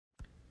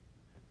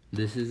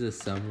This is a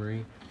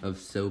summary of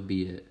So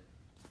Be It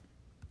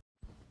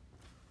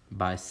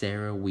by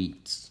Sarah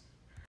Wheats.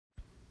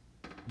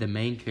 The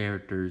main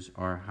characters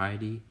are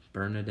Heidi,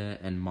 Bernadette,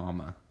 and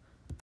Mama.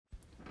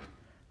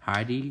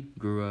 Heidi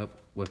grew up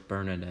with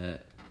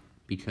Bernadette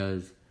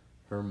because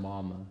her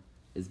mama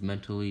is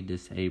mentally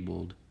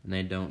disabled and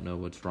they don't know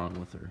what's wrong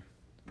with her.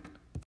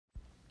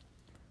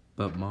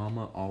 But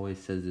Mama always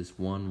says this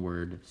one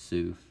word,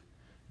 Soof,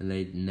 and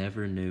they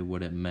never knew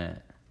what it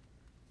meant.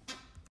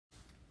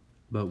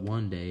 But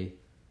one day,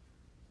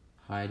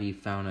 Heidi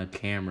found a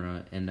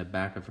camera in the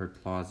back of her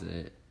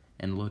closet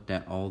and looked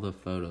at all the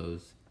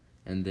photos,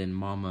 and then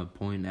Mama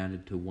pointed at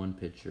it to one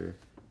picture,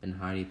 and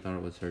Heidi thought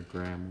it was her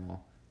grandma,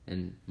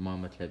 and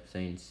Mama kept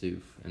saying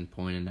Soof and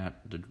pointing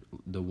at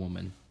the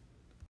woman.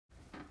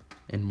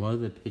 In one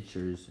of the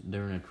pictures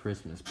during a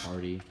Christmas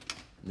party,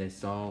 they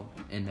saw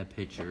in the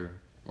picture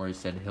where it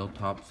said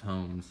Hilltop's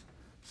Homes,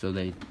 so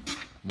they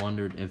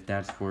wondered if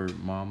that's where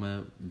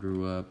Mama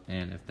grew up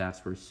and if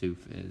that's where Soof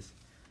is.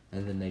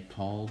 And then they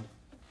called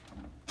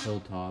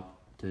Hilltop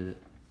to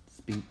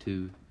speak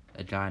to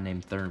a guy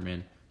named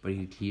Thurman, but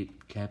he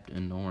kept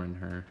ignoring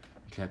her,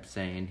 kept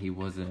saying he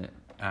wasn't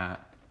at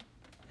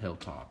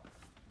Hilltop.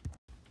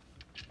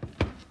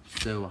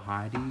 So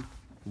Heidi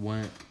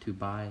went to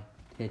buy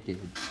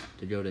tickets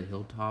to go to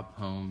Hilltop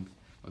Homes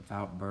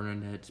without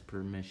Bernadette's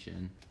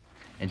permission,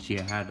 and she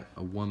had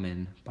a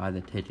woman buy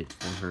the tickets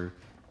for her.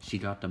 She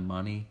got the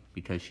money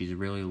because she's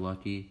really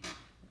lucky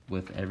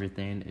with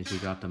everything, and she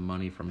got the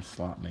money from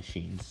slot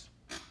machines.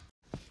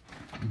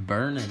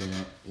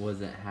 Bernadette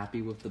wasn't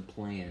happy with the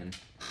plan,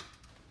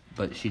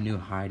 but she knew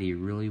Heidi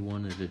really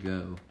wanted to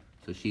go,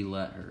 so she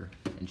let her,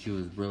 and she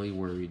was really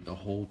worried the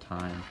whole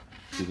time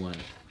she went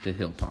to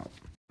Hilltop.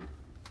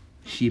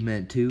 She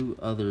met two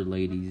other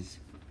ladies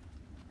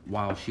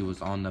while she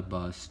was on the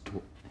bus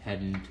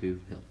heading to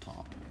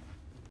Hilltop.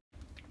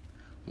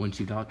 When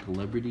she got to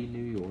Liberty,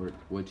 New York,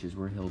 which is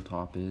where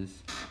Hilltop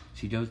is,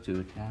 she goes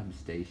to a cab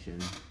station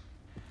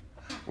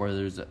where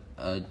there's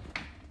a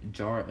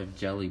jar of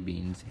jelly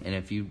beans, and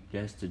if you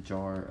guess the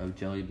jar of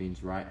jelly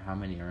beans right, how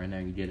many are in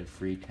there, you get a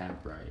free cab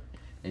ride.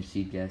 And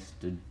she guessed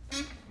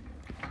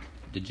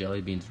the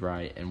jelly beans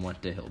right and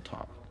went to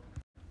Hilltop.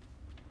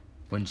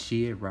 When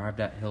she arrived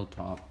at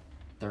Hilltop,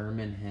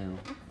 Thurman Hill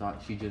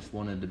thought she just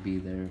wanted to be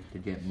there to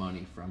get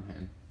money from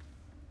him.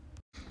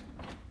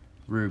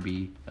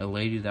 Ruby, a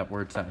lady that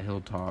works at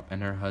Hilltop,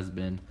 and her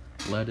husband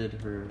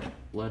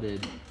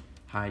letted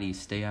Heidi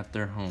stay at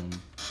their home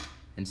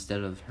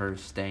instead of her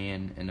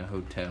staying in a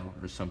hotel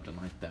or something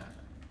like that.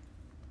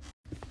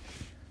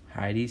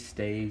 Heidi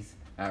stays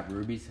at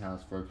Ruby's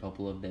house for a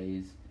couple of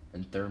days,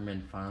 and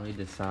Thurman finally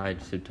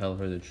decides to tell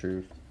her the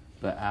truth.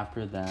 But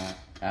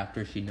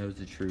after she knows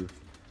the truth,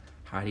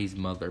 Heidi's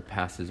mother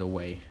passes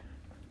away.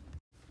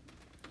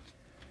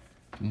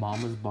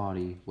 Mama's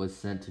body was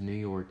sent to New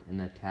York in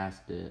a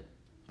casket,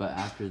 but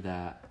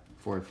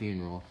for a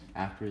funeral.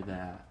 After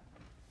that,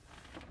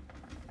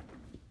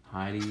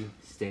 Heidi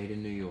stayed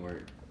in New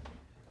York.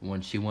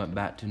 When she went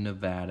back to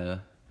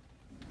Nevada,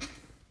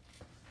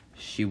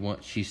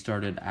 she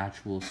started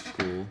actual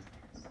school.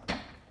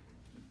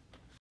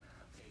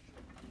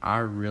 I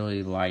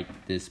really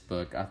liked this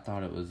book. I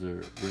thought it was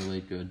a really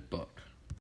good book.